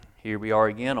Here we are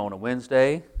again on a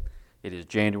Wednesday. It is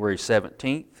January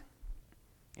 17th,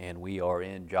 and we are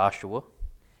in Joshua,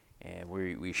 and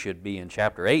we should be in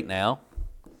chapter 8 now,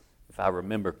 if I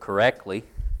remember correctly.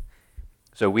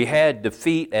 So we had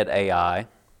defeat at Ai,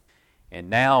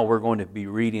 and now we're going to be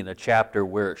reading a chapter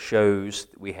where it shows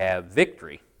we have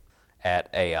victory at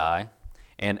Ai.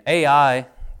 And Ai,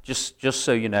 just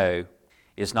so you know,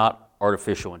 is not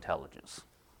artificial intelligence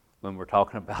when we're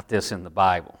talking about this in the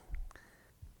Bible.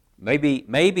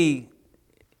 Maybe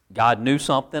God knew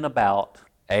something about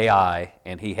Ai,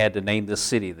 and he had to name this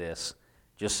city this,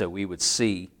 just so we would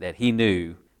see that he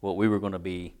knew what we were going to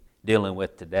be dealing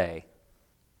with today.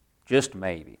 Just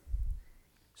maybe.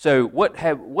 So what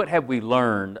have we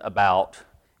learned about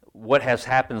what has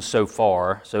happened so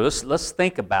far? So let's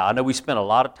think about, I know we spent a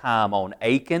lot of time on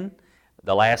Achan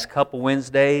the last couple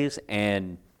Wednesdays,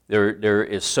 and there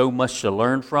is so much to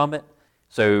learn from it.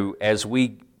 So as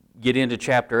we get into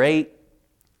chapter 8,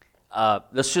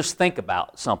 let's just think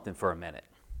about something for a minute.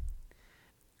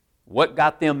 What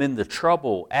got them into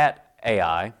trouble at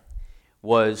Ai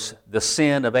was the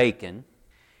sin of Achan.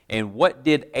 And what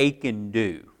did Achan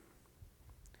do?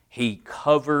 He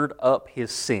covered up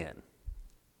his sin.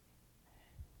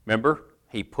 Remember?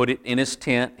 He put it in his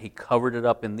tent. He covered it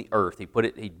up in the earth. He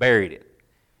buried it.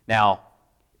 Now,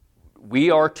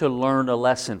 we are to learn a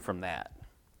lesson from that.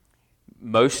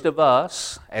 Most of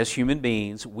us, as human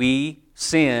beings, we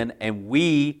sin and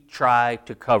we try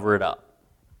to cover it up.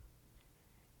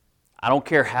 I don't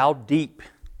care how deep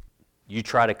you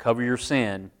try to cover your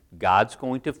sin, God's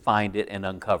going to find it and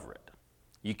uncover it.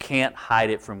 You can't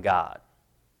hide it from God.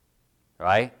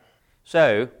 Right?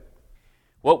 So,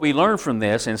 what we learn from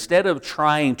this, instead of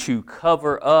trying to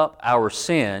cover up our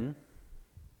sin,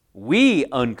 we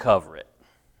uncover it.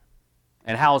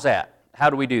 And how's that? How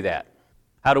do we do that?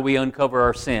 How do we uncover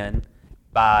our sin?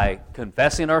 By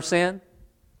confessing our sin.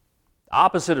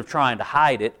 Opposite of trying to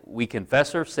hide it, we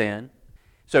confess our sin.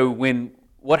 So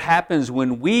what happens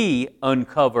when we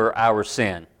uncover our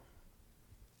sin?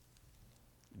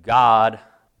 God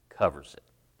covers it.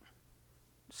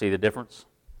 See the difference?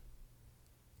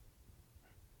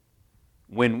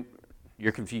 When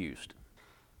you're confused.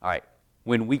 All right.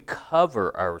 When we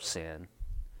cover our sin,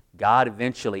 God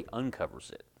eventually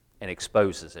uncovers it and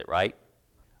exposes it, right?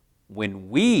 When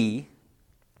we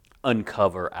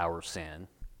uncover our sin,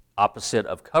 opposite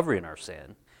of covering our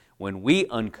sin, when we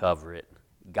uncover it,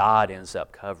 God ends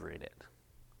up covering it.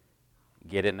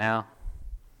 Get it now?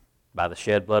 By the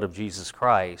shed blood of Jesus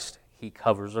Christ, He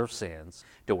covers our sins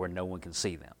to where no one can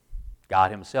see them. God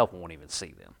Himself won't even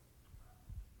see them.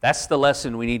 That's the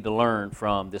lesson we need to learn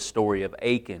from this story of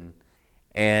Achan.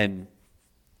 And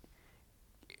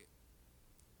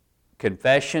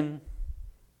confession,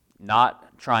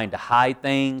 not trying to hide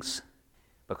things,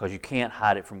 because you can't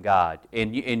hide it from God.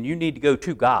 And you need to go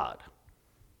to God.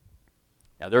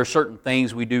 Now, there are certain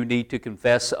things we do need to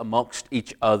confess amongst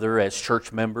each other as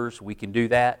church members. We can do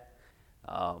that.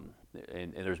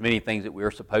 And there's many things that we're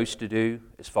supposed to do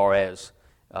as far as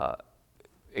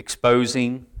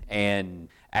exposing and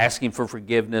asking for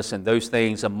forgiveness and those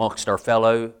things amongst our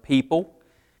fellow people.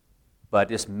 But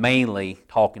it's mainly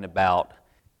talking about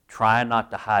trying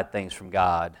not to hide things from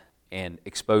God and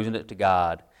exposing it to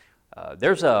God.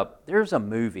 There's a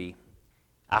movie,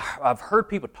 I've heard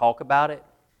people talk about it,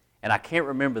 and I can't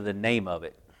remember the name of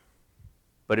it,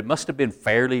 but it must have been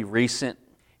fairly recent.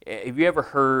 Have you ever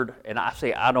heard, and I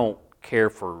say I don't care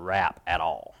for rap at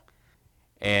all,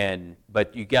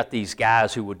 but you got these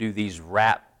guys who will do these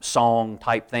rap song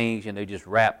type things, and they just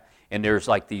rap, and there's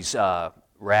like these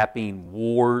rapping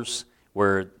wars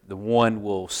where the one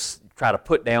will try to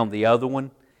put down the other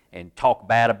one and talk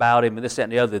bad about him and this, that,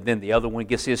 and the other. Then the other one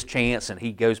gets his chance and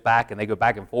he goes back and they go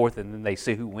back and forth, and then they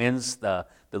see who wins the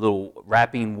little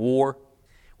rapping war.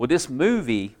 Well, this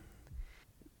movie,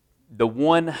 the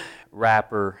one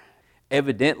rapper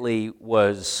evidently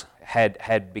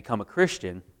had become a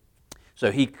Christian,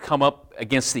 so he come up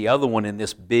against the other one in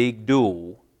this big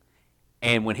duel,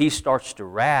 and when he starts to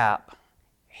rap,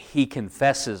 he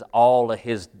confesses all of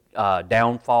his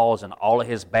downfalls and all of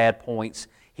his bad points.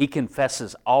 He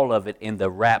confesses all of it in the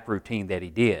rap routine that he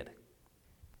did.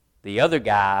 The other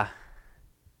guy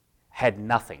had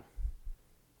nothing,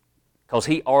 because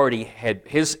he already had,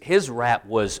 his rap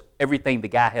was everything the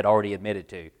guy had already admitted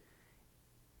to.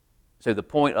 So the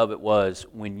point of it was,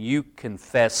 when you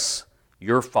confess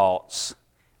your faults,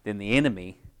 then the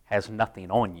enemy has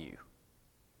nothing on you.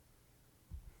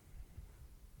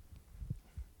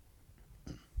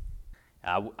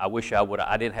 I wish I would.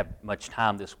 I didn't have much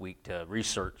time this week to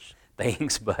research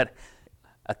things, but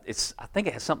I think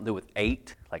it has something to do with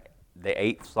 8, like they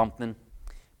ate something.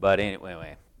 But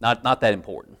anyway, not that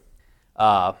important.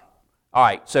 All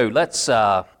right, so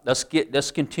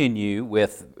let's continue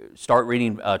with start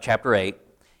reading chapter 8,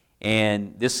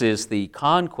 and this is the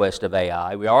conquest of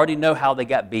Ai. We already know how they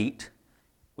got beat.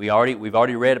 We've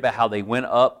already read about how they went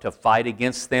up to fight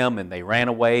against them and they ran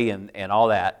away and all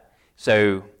that.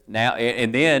 So now,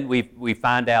 and then we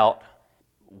find out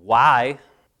why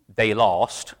they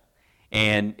lost,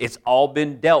 and it's all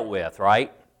been dealt with,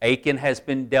 right? Achan has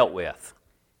been dealt with.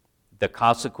 The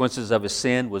consequences of his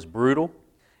sin was brutal.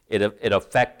 It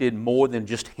affected more than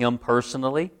just him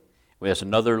personally. There's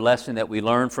another lesson that we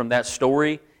learn from that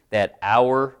story, that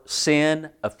our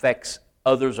sin affects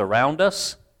others around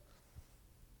us.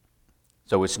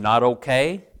 So it's not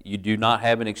okay. You do not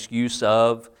have an excuse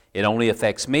of, it only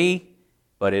affects me,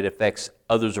 but it affects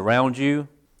others around you.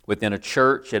 Within a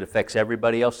church, it affects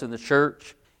everybody else in the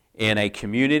church. In a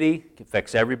community, it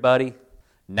affects everybody.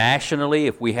 Nationally,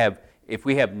 if we have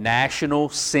national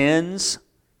sins,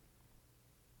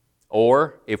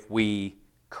 or if we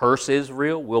curse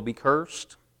Israel, we'll be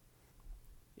cursed.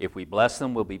 If we bless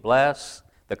them, we'll be blessed.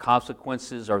 The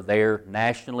consequences are there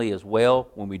nationally as well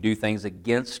when we do things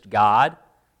against God.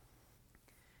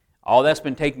 All that's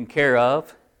been taken care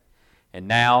of, and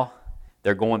now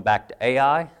they're going back to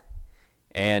Ai,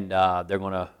 and they're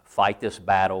going to fight this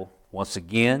battle once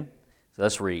again. So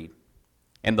let's read.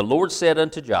 And the Lord said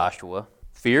unto Joshua,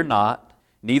 Fear not,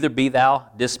 neither be thou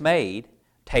dismayed.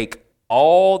 Take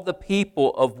all the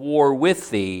people of war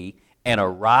with thee, and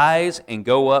arise and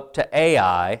go up to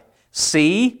Ai.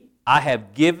 See, I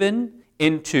have given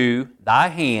into thy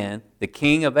hand the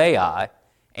king of Ai,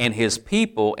 and his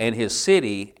people, and his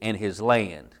city, and his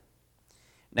land.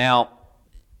 Now,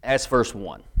 that's verse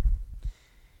 1.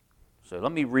 So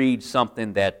let me read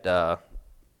something that out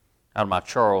of my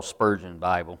Charles Spurgeon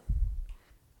Bible.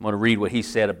 I'm going to read what he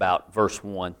said about verse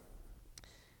 1.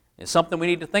 It's something we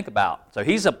need to think about. So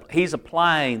he's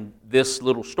applying this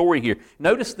little story here.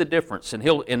 Notice the difference,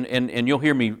 and you'll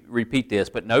hear me repeat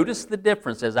this, but notice the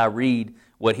difference as I read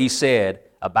what he said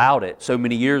about it so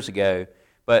many years ago.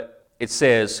 But it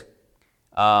says,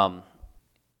 all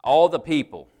the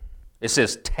people. It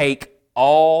says, take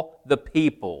all the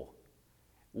people.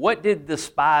 What did the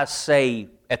spies say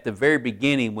at the very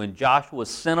beginning when Joshua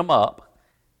sent them up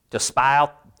to spy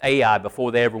out Ai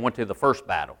before they ever went to the first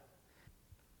battle?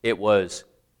 It was,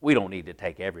 we don't need to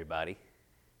take everybody.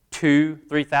 2,000,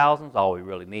 3,000 is all we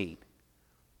really need.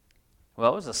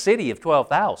 Well, it was a city of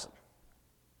 12,000.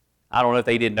 I don't know if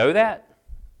they didn't know that.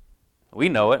 We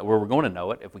know it, or we're going to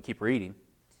know it if we keep reading.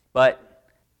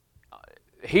 But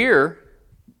here,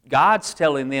 God's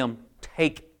telling them,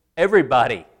 take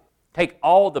everybody. Take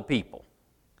all the people.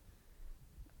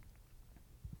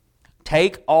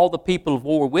 Take all the people of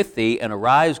war with thee, and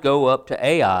arise, go up to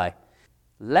Ai.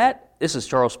 This is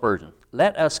Charles Spurgeon,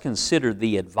 let us consider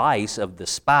the advice of the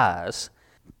spies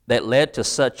that led to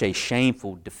such a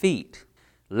shameful defeat.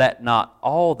 Let not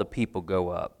all the people go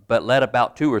up, but let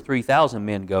about 2,000 or 3,000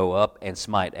 men go up and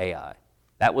smite Ai.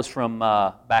 That was from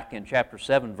back in chapter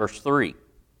 7, verse 3.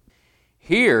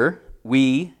 Here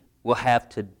we will have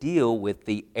to deal with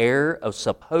the error of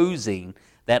supposing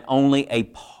that only a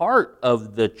part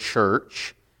of the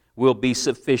church will be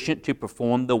sufficient to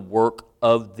perform the work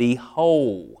of the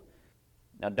whole.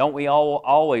 Now, don't we all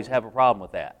always have a problem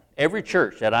with that? Every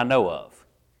church that I know of,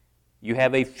 you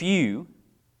have a few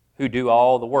who do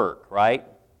all the work, right?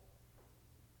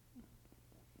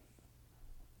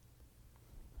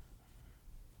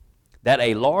 That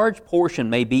a large portion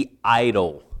may be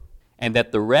idle, and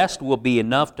that the rest will be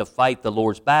enough to fight the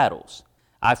Lord's battles.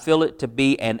 I feel it to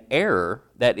be an error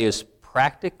that is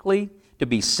practically to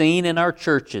be seen in our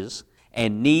churches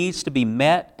and needs to be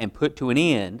met and put to an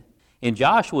end. In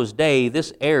Joshua's day,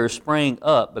 this error sprang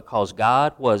up because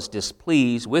God was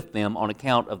displeased with them on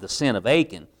account of the sin of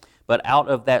Achan. But out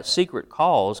of that secret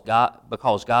cause,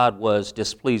 because God was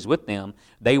displeased with them,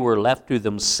 they were left to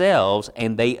themselves,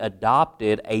 and they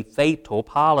adopted a fatal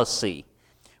policy.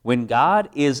 When God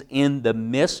is in the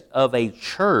midst of a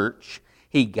church,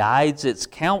 He guides its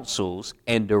counsels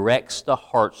and directs the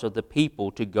hearts of the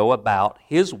people to go about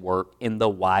His work in the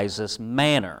wisest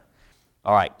manner.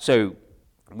 All right, so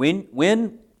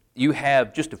when you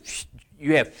have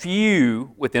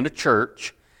few within a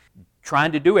church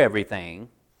trying to do everything,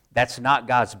 that's not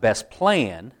God's best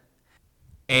plan,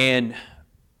 and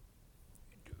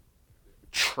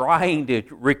trying to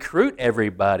recruit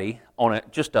everybody on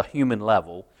just a human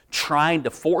level, trying to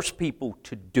force people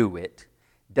to do it,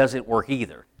 doesn't work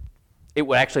either. It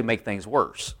would actually make things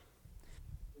worse.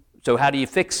 So how do you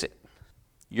fix it?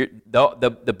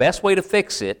 The best way to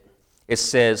fix it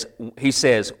he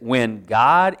says, when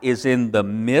God is in the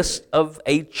midst of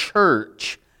a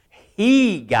church,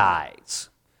 He guides.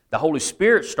 The Holy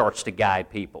Spirit starts to guide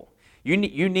people. You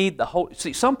need the Holy...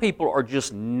 See, some people are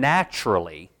just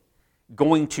naturally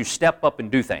going to step up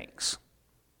and do things.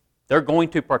 They're going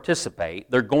to participate.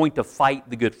 They're going to fight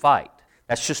the good fight.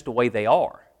 That's just the way they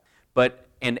are. But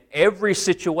in every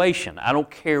situation, I don't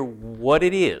care what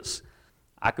it is,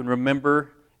 I can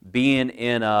remember being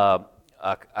in a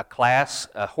class,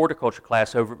 a horticulture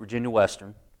class over at Virginia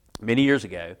Western many years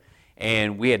ago,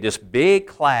 and we had this big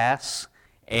class,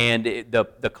 and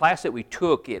the class that we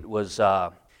took, it was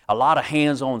a lot of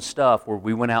hands-on stuff where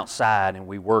we went outside and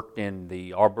we worked in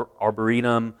the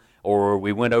arboretum, or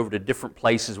we went over to different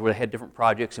places where they had different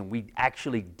projects, and we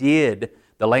actually did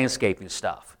the landscaping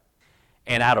stuff.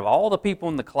 And out of all the people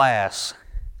in the class,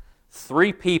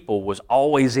 3 people was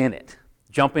always in it,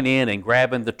 jumping in and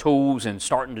grabbing the tools and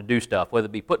starting to do stuff, whether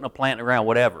it be putting a plant around,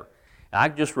 whatever. And I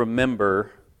just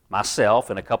remember myself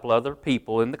and a couple other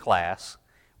people in the class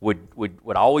would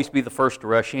always be the first to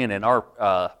rush in, and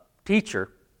our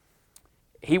teacher,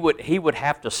 he would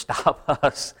have to stop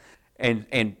us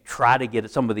and try to get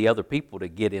some of the other people to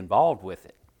get involved with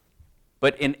it.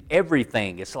 But in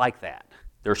everything, it's like that.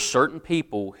 There's certain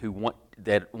people who want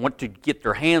to get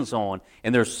their hands on,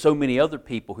 and there's so many other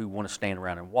people who want to stand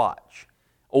around and watch.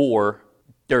 Or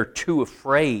they're too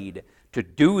afraid to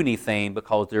do anything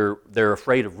because they're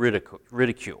afraid of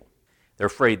ridicule. They're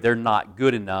afraid they're not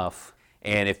good enough,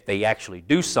 and if they actually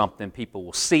do something, people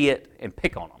will see it and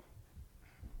pick on them.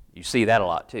 You see that a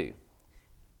lot too.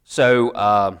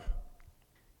 So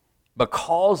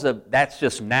because of that's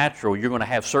just natural, you're going to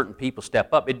have certain people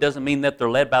step up. It doesn't mean that they're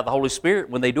led by the Holy Spirit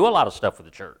when they do a lot of stuff for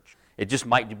the church. It just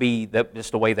might be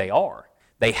just the way they are.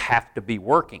 They have to be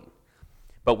working.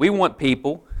 But we want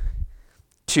people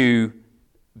to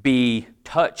be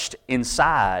touched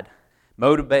inside,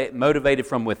 motivated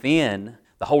from within,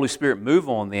 the Holy Spirit move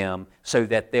on them so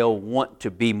that they'll want to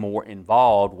be more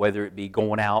involved, whether it be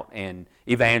going out and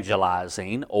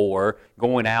evangelizing or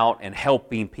going out and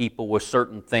helping people with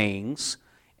certain things,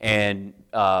 and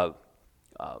all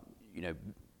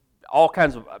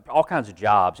kinds of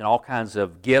jobs and all kinds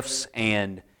of gifts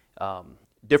and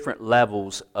different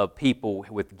levels of people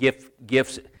with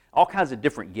gifts, all kinds of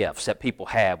different gifts that people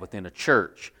have within a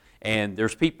church. And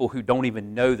there's people who don't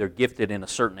even know they're gifted in a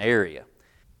certain area.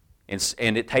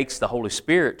 And it takes the Holy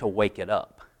Spirit to wake it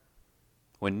up.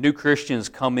 When new Christians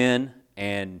come in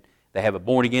and they have a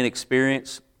born-again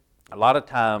experience, a lot of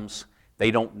times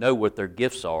they don't know what their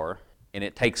gifts are, and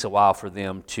it takes a while for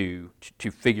them to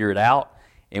figure it out.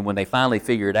 And when they finally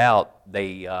figure it out,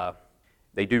 they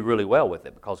do really well with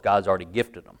it because God's already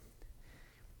gifted them.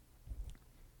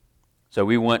 So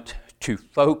we want to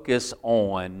focus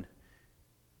on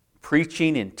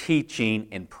preaching and teaching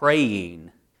and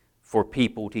praying for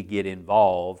people to get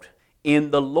involved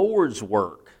in the Lord's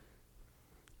work.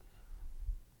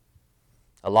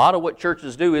 A lot of what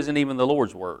churches do isn't even the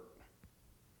Lord's work.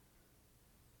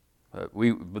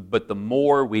 But the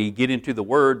more we get into the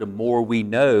Word, the more we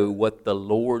know what the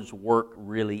Lord's work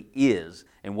really is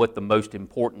and what the most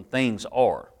important things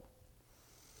are.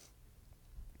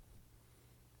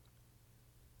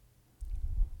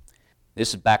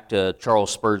 This is back to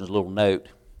Charles Spurgeon's little note.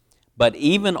 But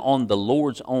even on the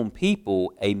Lord's own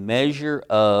people, a measure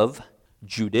of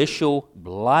judicial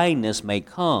blindness may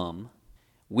come.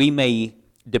 We may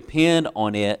depend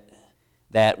on it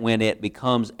that when it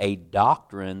becomes a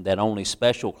doctrine that only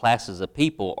special classes of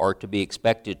people are to be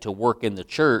expected to work in the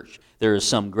church, there is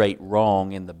some great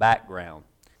wrong in the background.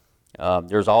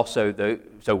 There's also,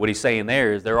 so what he's saying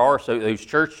there is there are those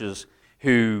churches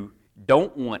who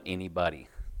don't want anybody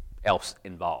else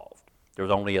involved.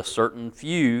 There's only a certain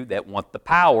few that want the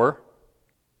power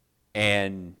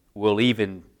and will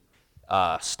even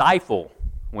stifle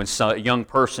when a young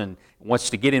person wants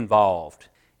to get involved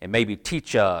and maybe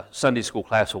teach a Sunday school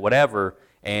class or whatever.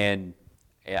 And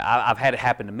I've had it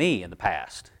happen to me in the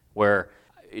past where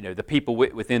the people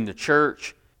within the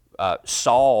church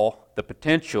saw the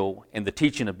potential and the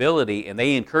teaching ability, and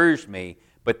they encouraged me.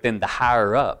 But then the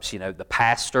higher-ups, the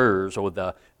pastors or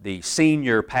the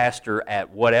senior pastor at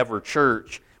whatever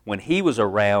church, when he was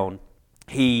around,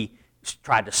 he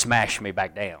tried to smash me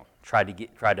back down, tried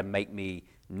to make me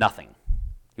nothing.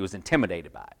 He was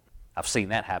intimidated by it. I've seen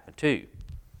that happen too.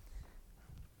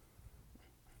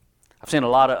 I've seen a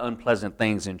lot of unpleasant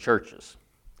things in churches,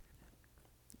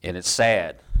 and it's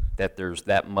sad that there's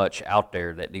that much out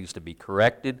there that needs to be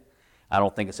corrected. I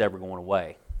don't think it's ever going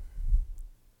away.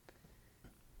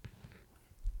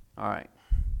 All right,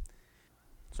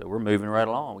 so we're moving right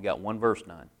along. We got one verse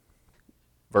done.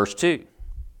 Verse 2,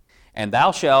 And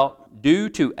thou shalt do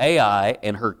to Ai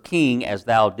and her king as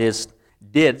thou didst.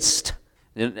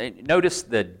 Notice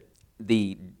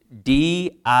the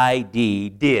D-I-D,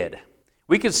 did.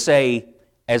 We could say,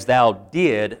 as thou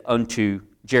did unto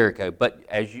Jericho. But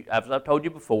as I've told you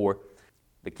before,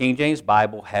 the King James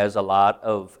Bible has a lot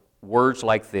of words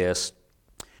like this.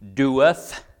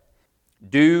 Doeth,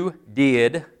 do,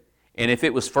 did, and if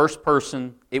it was first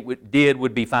person, did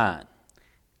would be fine,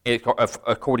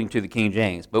 according to the King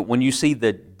James. But when you see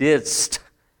the didst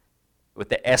with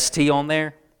the ST on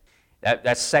there,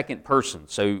 that's second person.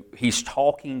 So he's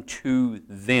talking to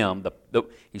them.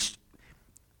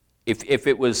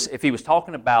 If he was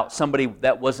talking about somebody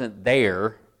that wasn't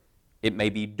there, it may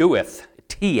be doeth,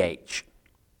 TH.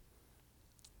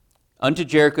 Unto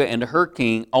Jericho and to her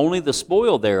king, only the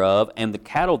spoil thereof and the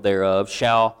cattle thereof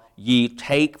shall ye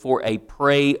take for a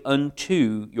prey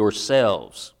unto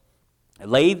yourselves.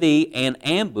 Lay thee an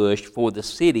ambush for the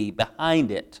city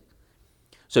behind it.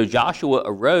 So Joshua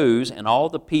arose and all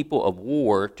the people of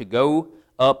war to go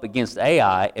up against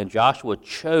Ai, and Joshua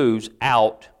chose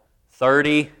out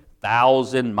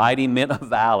 30,000 mighty men of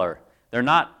valor.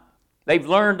 They've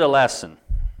learned a lesson.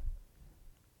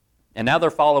 And now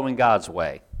they're following God's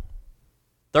way.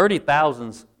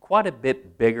 30,000's quite a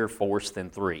bit bigger force than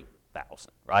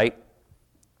 3,000, right?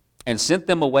 And sent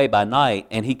them away by night,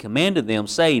 and he commanded them,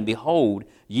 saying, Behold,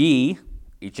 ye,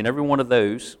 each and every one of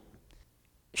those,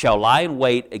 shall lie in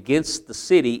wait against the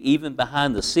city, even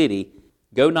behind the city.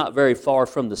 Go not very far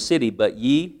from the city, but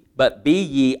be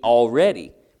ye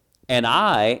already. And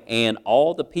I and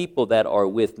all the people that are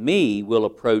with me will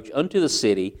approach unto the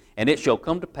city, and it shall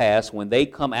come to pass when they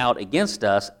come out against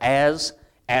us, as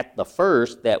at the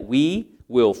first, that we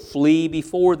will flee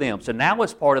before them. So now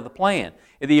it's part of the plan.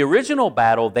 In the original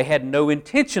battle, they had no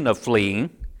intention of fleeing,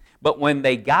 but when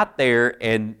they got there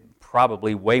and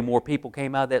probably way more people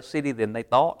came out of that city than they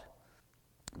thought,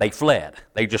 they fled.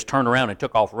 They just turned around and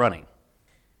took off running.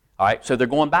 All right, so they're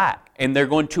going back, and they're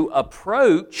going to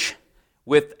approach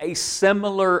with a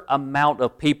similar amount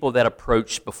of people that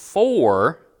approached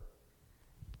before.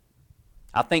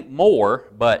 I think more,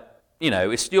 but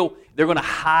it's still, they're going to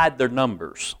hide their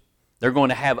numbers. They're going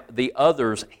to have the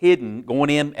others hidden going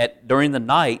in during the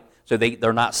night so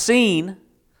they're not seen.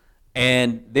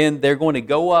 And then they're going to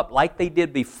go up like they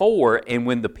did before. And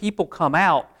when the people come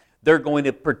out, they're going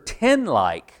to pretend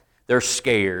like they're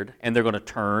scared and they're going to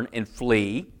turn and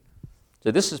flee.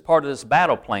 So this is part of this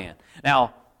battle plan.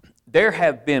 Now, there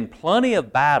have been plenty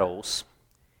of battles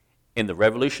in the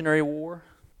Revolutionary War,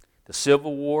 the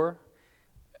Civil War.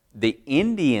 The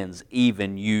Indians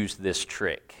even used this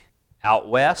trick. Out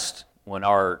west, when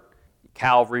our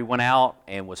cavalry went out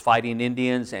and was fighting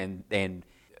Indians, and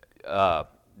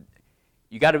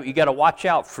you got to watch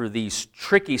out for these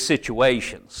tricky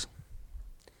situations.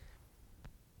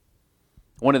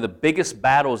 One of the biggest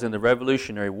battles in the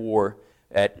Revolutionary War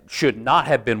that should not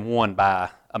have been won by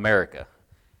America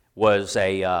was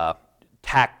a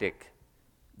tactic.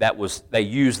 They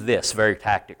used this very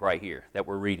tactic right here that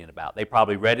we're reading about. They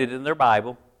probably read it in their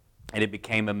Bible, and it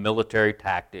became a military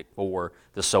tactic for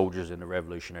the soldiers in the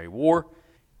Revolutionary War.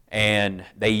 And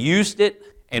they used it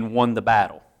and won the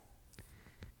battle.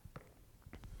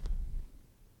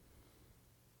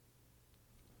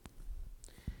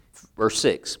 Verse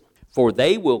 6, For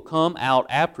they will come out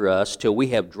after us till we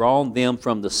have drawn them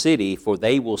from the city, for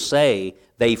they will say,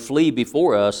 They flee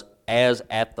before us as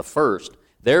at the first.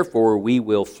 Therefore we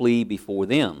will flee before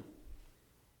them.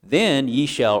 Then ye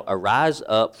shall arise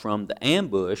up from the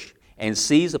ambush and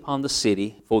seize upon the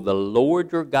city, for the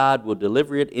Lord your God will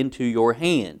deliver it into your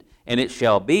hand. And it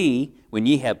shall be, when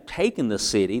ye have taken the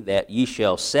city, that ye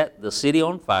shall set the city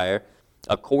on fire,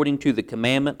 according to the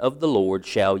commandment of the Lord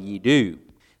shall ye do.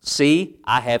 See,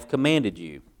 I have commanded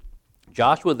you.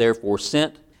 Joshua therefore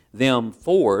sent them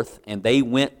forth, and they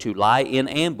went to lie in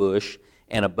ambush,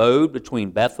 and abode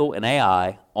between Bethel and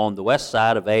Ai, on the west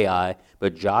side of Ai.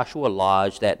 But Joshua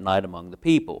lodged that night among the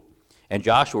people. And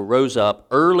Joshua rose up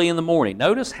early in the morning.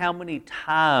 Notice how many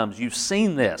times you've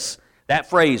seen this, that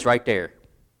phrase right there.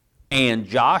 And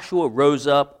Joshua rose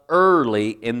up early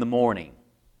in the morning,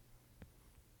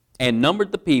 and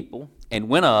numbered the people, and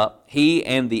went up, he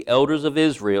and the elders of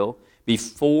Israel,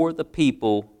 before the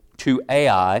people to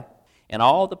Ai. And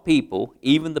all the people,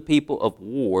 even the people of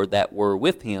war that were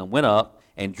with him, went up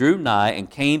and drew nigh and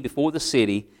came before the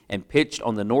city and pitched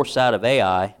on the north side of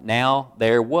Ai. Now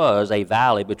there was a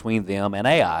valley between them and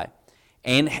Ai.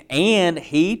 And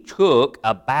he took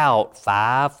about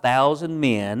 5,000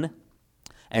 men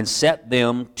and set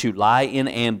them to lie in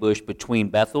ambush between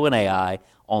Bethel and Ai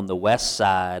on the west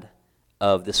side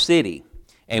of the city.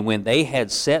 And when they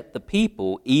had set the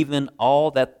people, even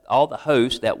all the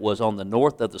host that was on the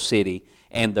north of the city,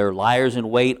 and their liers in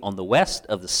wait on the west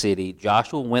of the city,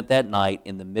 Joshua went that night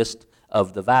in the midst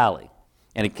of the valley.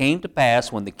 And it came to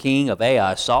pass, when the king of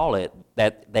Ai saw it,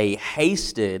 that they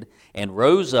hasted and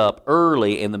rose up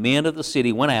early, and the men of the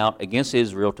city went out against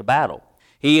Israel to battle,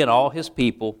 he and all his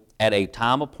people, at a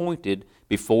time appointed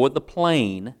before the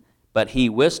plain. But he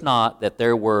wist not that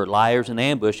there were liers in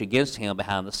ambush against him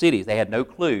behind the cities. They had no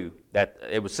clue that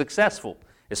it was successful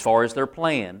as far as their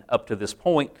plan up to this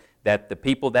point, that the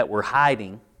people that were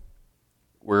hiding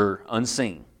were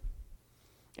unseen.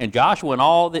 And Joshua and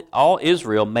all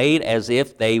Israel made as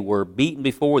if they were beaten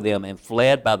before them, and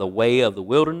fled by the way of the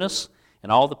wilderness.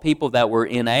 And all the people that were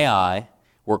in Ai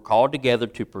were called together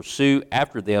to pursue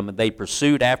after them. And they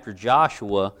pursued after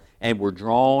Joshua and were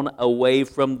drawn away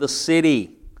from the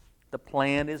city. The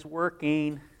plan is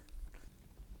working.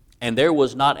 And there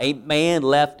was not a man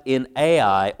left in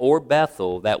Ai or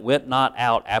Bethel that went not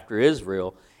out after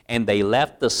Israel, and they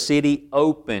left the city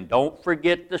open. Don't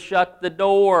forget to shut the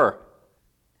door.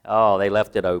 Oh, they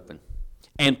left it open.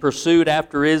 And pursued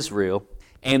after Israel.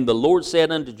 And the Lord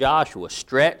said unto Joshua,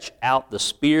 stretch out the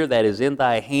spear that is in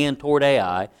thy hand toward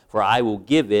Ai, for I will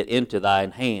give it into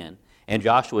thine hand. And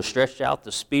Joshua stretched out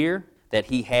the spear that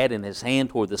he had in his hand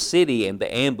toward the city, and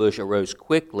the ambush arose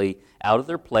quickly out of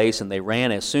their place, and they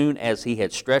ran as soon as he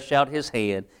had stretched out his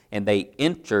hand, and they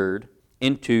entered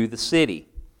into the city,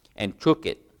 and took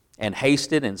it, and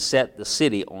hasted and set the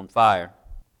city on fire.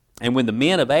 And when the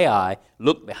men of Ai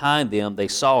looked behind them, they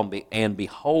saw, and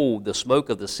behold, the smoke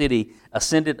of the city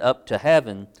ascended up to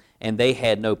heaven, and they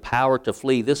had no power to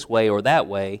flee this way or that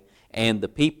way. And the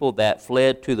people that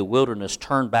fled to the wilderness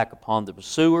turned back upon the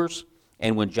pursuers.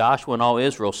 And when Joshua and all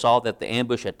Israel saw that the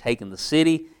ambush had taken the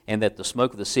city, and that the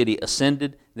smoke of the city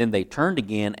ascended, then they turned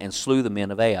again and slew the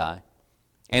men of Ai.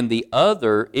 And the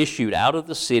other issued out of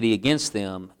the city against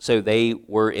them, so they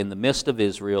were in the midst of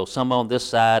Israel, some on this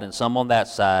side and some on that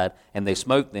side, and they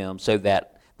smote them, so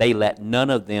that they let none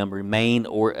of them remain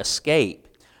or escape.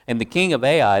 And the king of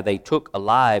Ai they took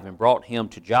alive, and brought him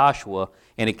to Joshua.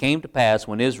 And it came to pass,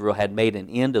 when Israel had made an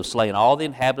end of slaying all the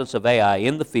inhabitants of Ai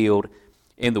in the field,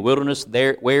 in the wilderness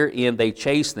there wherein they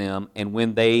chased them, and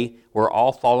when they were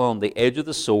all fallen on the edge of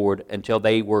the sword, until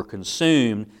they were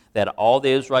consumed, that all the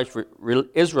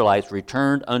Israelites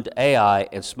returned unto Ai,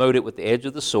 and smote it with the edge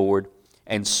of the sword.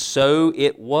 And so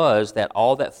it was that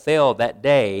all that fell that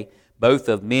day, both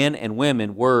of men and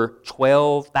women, were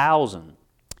 12,000,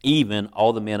 even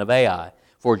all the men of Ai.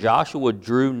 For Joshua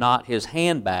drew not his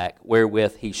hand back,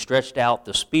 wherewith he stretched out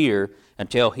the spear,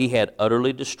 until he had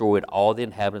utterly destroyed all the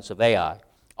inhabitants of Ai.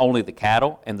 Only the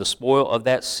cattle and the spoil of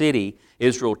that city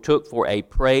Israel took for a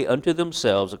prey unto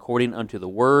themselves, according unto the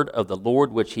word of the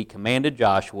Lord which he commanded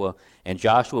Joshua. And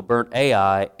Joshua burnt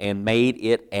Ai, and made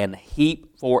it an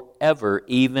heap forever,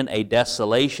 even a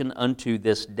desolation unto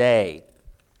this day.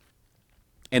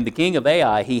 And the king of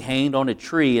Ai he hanged on a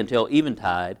tree until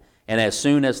eventide. And as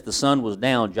soon as the sun was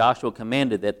down, Joshua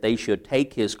commanded that they should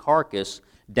take his carcass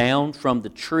down from the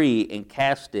tree, and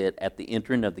cast it at the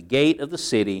entering of the gate of the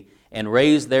city, and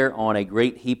raise thereon a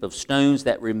great heap of stones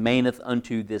that remaineth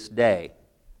unto this day.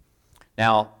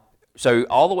 Now, so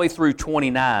all the way through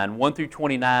 29, 1 through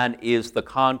 29 is the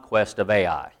conquest of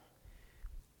Ai.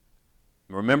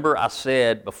 Remember, I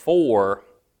said before,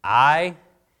 I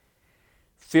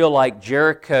feel like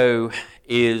Jericho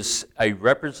is a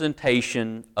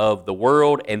representation of the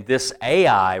world, and this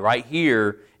Ai right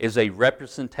here is a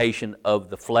representation of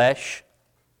the flesh,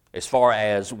 as far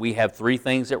as we have three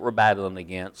things that we're battling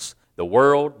against: the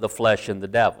world, the flesh, and the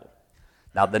devil.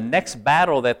 Now, the next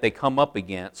battle that they come up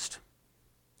against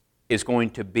is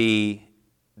going to be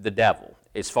the devil,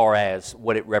 as far as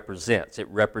what it represents. It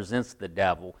represents the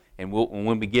devil, and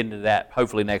when we get into that,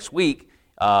 hopefully next week,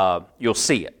 you'll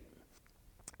see it.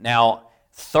 Now,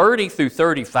 30 through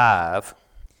 35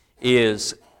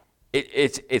 is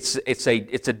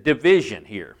it's a division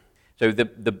here. So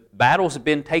the battles have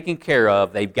been taken care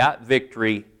of. They've got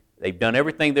victory. They've done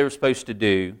everything they were supposed to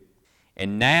do.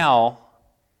 And now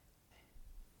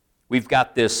we've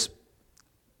got this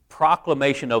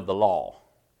proclamation of the law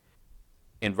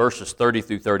in verses 30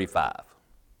 through 35.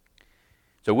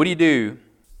 So what do you do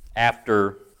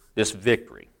after this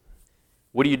victory?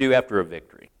 What do you do after a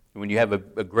victory? When you have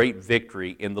a great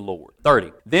victory in the Lord.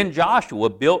 30. Then Joshua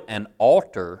built an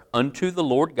altar unto the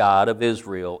Lord God of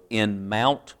Israel in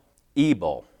Mount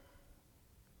Ebal,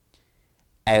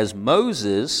 as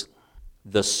Moses,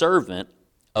 the servant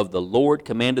of the Lord,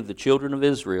 commanded the children of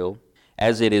Israel,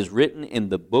 as it is written in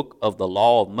the book of the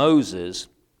law of Moses,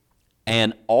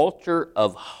 an altar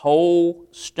of whole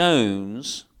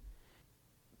stones.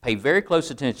 Pay very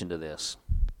close attention to this.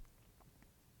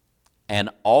 An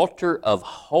altar of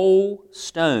whole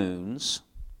stones,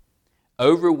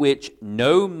 over which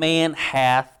no man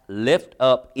hath lift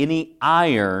up any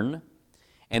iron,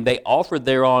 and they offered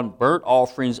thereon burnt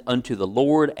offerings unto the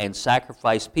Lord, and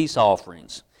sacrificed peace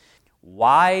offerings.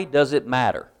 Why does it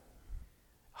matter?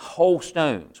 Whole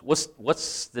stones.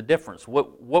 What's the difference?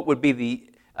 What would be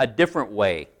a different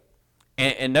way?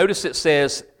 And notice it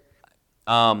says,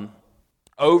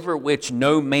 over which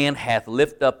no man hath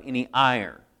lift up any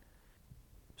iron.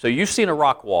 So you've seen a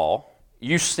rock wall.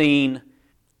 You've seen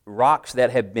rocks that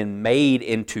have been made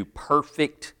into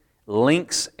perfect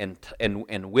lengths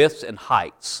and widths and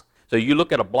heights. So you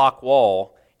look at a block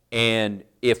wall, and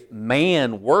if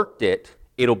man worked it,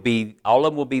 all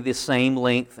of them will be the same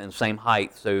length and same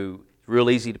height. So it's real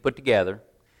easy to put together.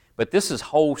 But this is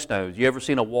whole stones. You ever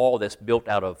seen a wall that's built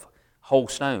out of whole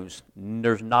stones?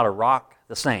 There's not a rock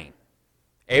the same.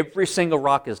 Every single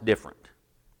rock is different.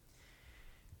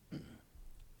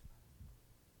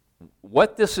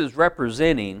 What this is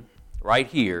representing right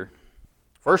here,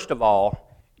 first of all,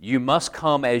 you must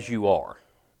come as you are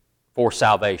for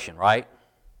salvation, right?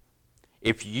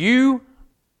 If you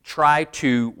try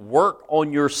to work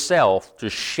on yourself to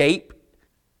shape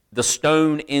the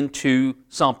stone into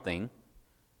something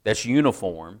that's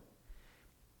uniform,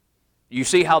 you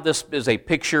see how this is a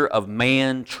picture of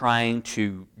man trying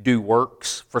to do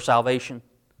works for salvation?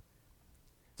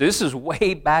 So this is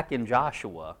way back in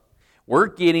Joshua. We're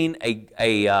getting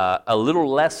a little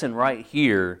lesson right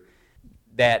here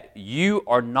that you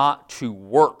are not to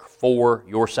work for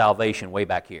your salvation way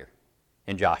back here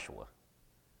in Joshua.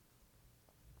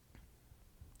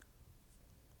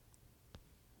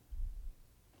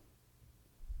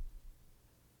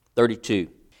 (32)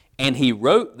 And he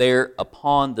wrote there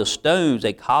upon the stones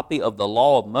a copy of the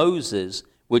law of Moses,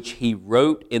 which he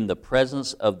wrote in the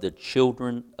presence of the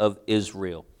children of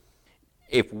Israel.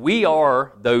 If we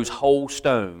are those whole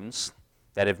stones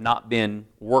that have not been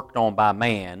worked on by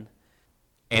man,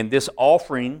 and this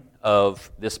offering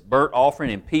of this burnt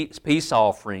offering and peace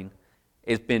offering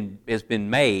has been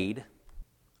made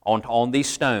on these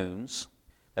stones,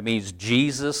 that means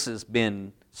Jesus has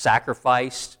been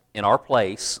sacrificed in our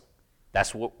place.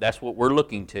 That's what we're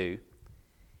looking to.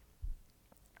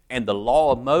 And the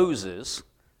law of Moses,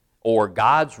 or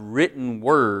God's written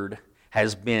word,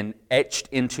 has been etched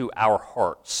into our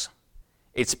hearts.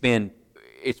 It's been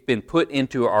put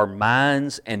into our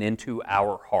minds and into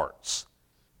our hearts.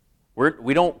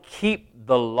 We don't keep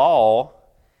the law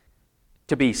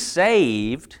to be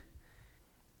saved,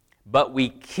 but we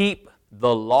keep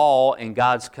the law and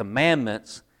God's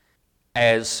commandments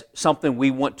as something we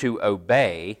want to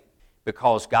obey,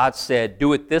 because God said,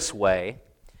 do it this way.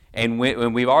 And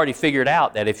when we've already figured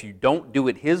out that if you don't do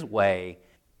it His way,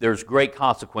 there's great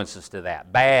consequences to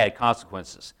that, bad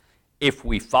consequences. If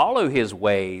we follow His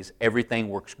ways, everything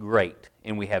works great,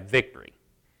 and we have victory.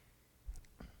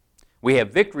 We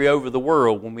have victory over the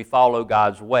world when we follow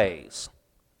God's ways.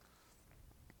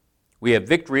 We have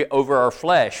victory over our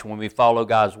flesh when we follow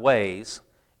God's ways,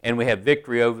 and we have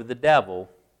victory over the devil.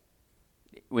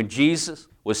 When Jesus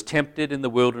was tempted in the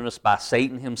wilderness by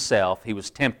Satan himself, He was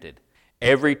tempted.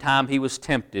 Every time He was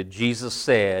tempted, Jesus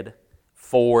said,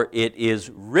 "For it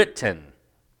is written."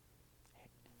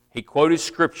 He quoted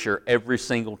Scripture every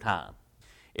single time.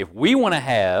 If we want to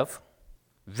have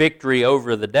victory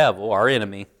over the devil, our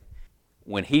enemy,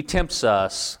 when he tempts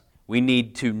us, we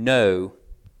need to know,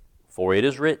 for it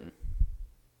is written.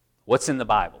 What's in the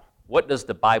Bible? What does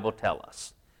the Bible tell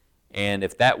us? And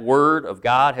if that Word of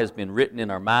God has been written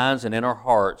in our minds and in our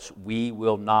hearts, we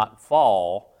will not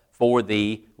fall for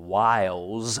the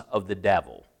wiles of the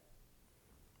devil,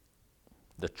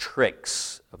 the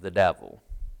tricks of the devil.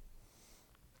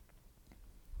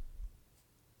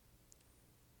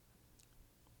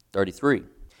 (33)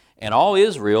 And all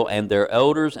Israel and their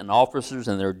elders and officers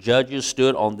and their judges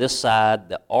stood on this side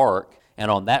the ark,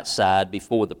 and on that side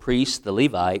before the priests, the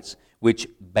Levites, which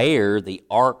bear the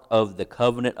ark of the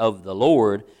covenant of the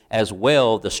Lord, as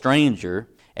well the stranger,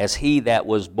 as he that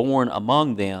was born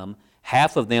among them,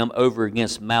 half of them over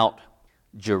against Mount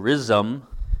Gerizim,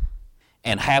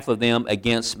 and half of them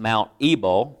against Mount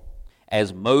Ebal,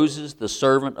 as Moses the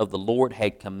servant of the Lord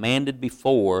had commanded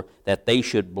before, that they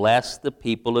should bless the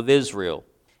people of Israel.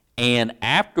 And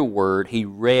afterward he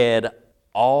read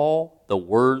all the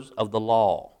words of the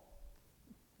law.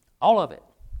 All of it.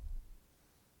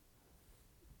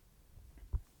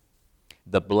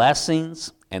 The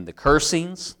blessings and the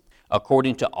cursings,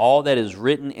 according to all that is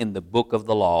written in the book of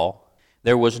the law.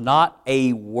 There was not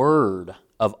a word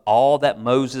of all that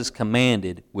Moses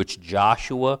commanded, which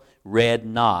Joshua read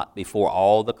not before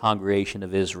all the congregation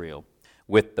of Israel,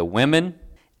 with the women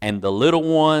and the little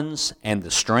ones and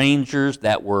the strangers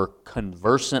that were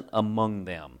conversant among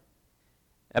them.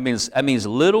 That means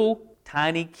little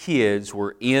tiny kids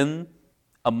were in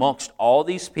amongst all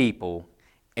these people,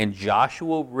 and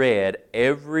Joshua read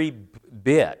every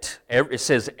bit, it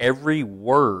says every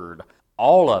word,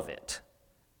 all of it,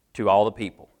 to all the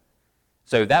people.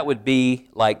 So that would be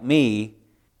like me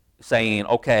saying,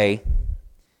 okay,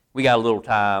 we got a little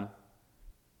time.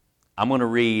 I'm going to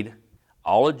read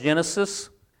all of Genesis,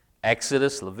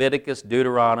 Exodus, Leviticus,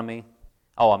 Deuteronomy.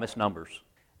 Oh, I missed Numbers.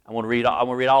 I want to read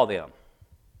all of them.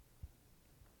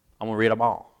 I'm going to read them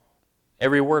all.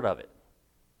 Every word of it.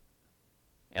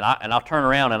 And I'll turn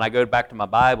around and I go back to my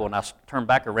Bible and I turn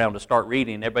back around to start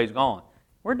reading and everybody's gone.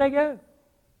 Where'd they go?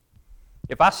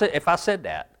 If I said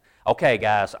that, okay,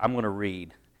 guys, I'm going to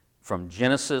read from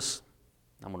Genesis.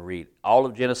 I'm going to read all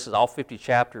of Genesis, all 50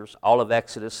 chapters, all of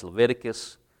Exodus,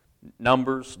 Leviticus,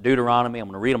 Numbers, Deuteronomy. I'm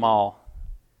going to read them all.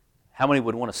 How many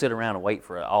would want to sit around and wait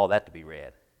for all that to be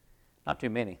read? Not too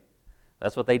many.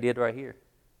 That's what they did right here.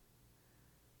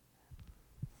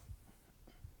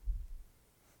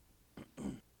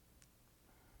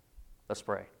 Let's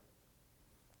pray.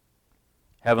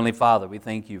 Heavenly Father, we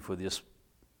thank you for this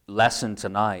lesson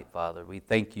tonight, Father. We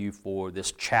thank you for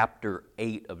this chapter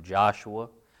 8 of Joshua,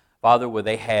 Father, where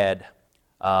they had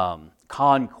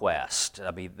conquest.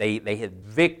 I mean, they had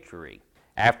victory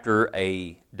after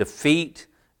a defeat.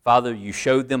 Father, you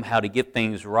showed them how to get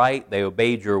things right. They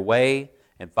obeyed your way.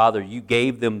 And Father, you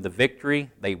gave them the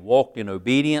victory. They walked in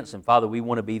obedience. And Father, we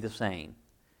want to be the same.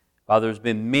 Father, there's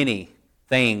been many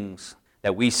things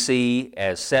that we see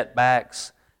as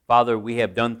setbacks. Father, we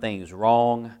have done things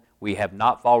wrong. We have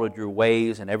not followed your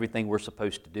ways and everything we're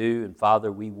supposed to do. And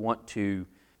Father, we want to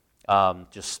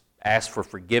just ask for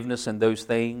forgiveness in those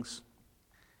things,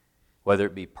 whether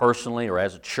it be personally or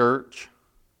as a church.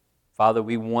 Father,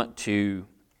 we want to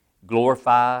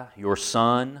glorify your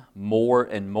Son more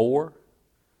and more.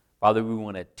 Father, we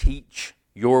want to teach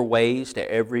your ways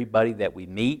to everybody that we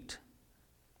meet.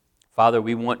 Father,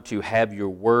 we want to have your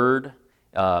word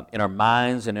in our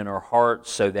minds and in our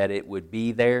hearts so that it would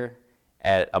be there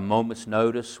at a moment's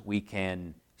notice. We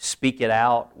can speak it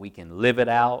out. We can live it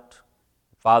out.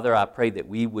 Father, I pray that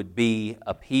we would be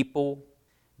a people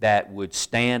that would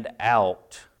stand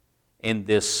out in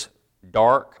this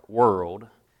dark world,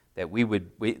 that we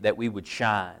would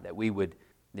shine,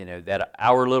 that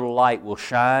our little light will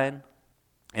shine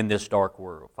in this dark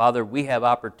world. Father, we have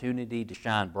opportunity to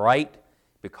shine bright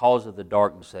because of the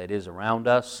darkness that is around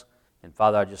us. And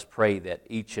Father, I just pray that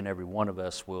each and every one of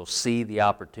us will see the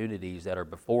opportunities that are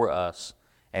before us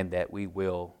and that we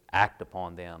will act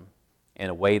upon them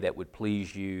in a way that would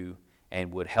please you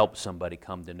and would help somebody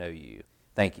come to know you.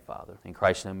 Thank you, Father. In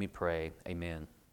Christ's name we pray. Amen.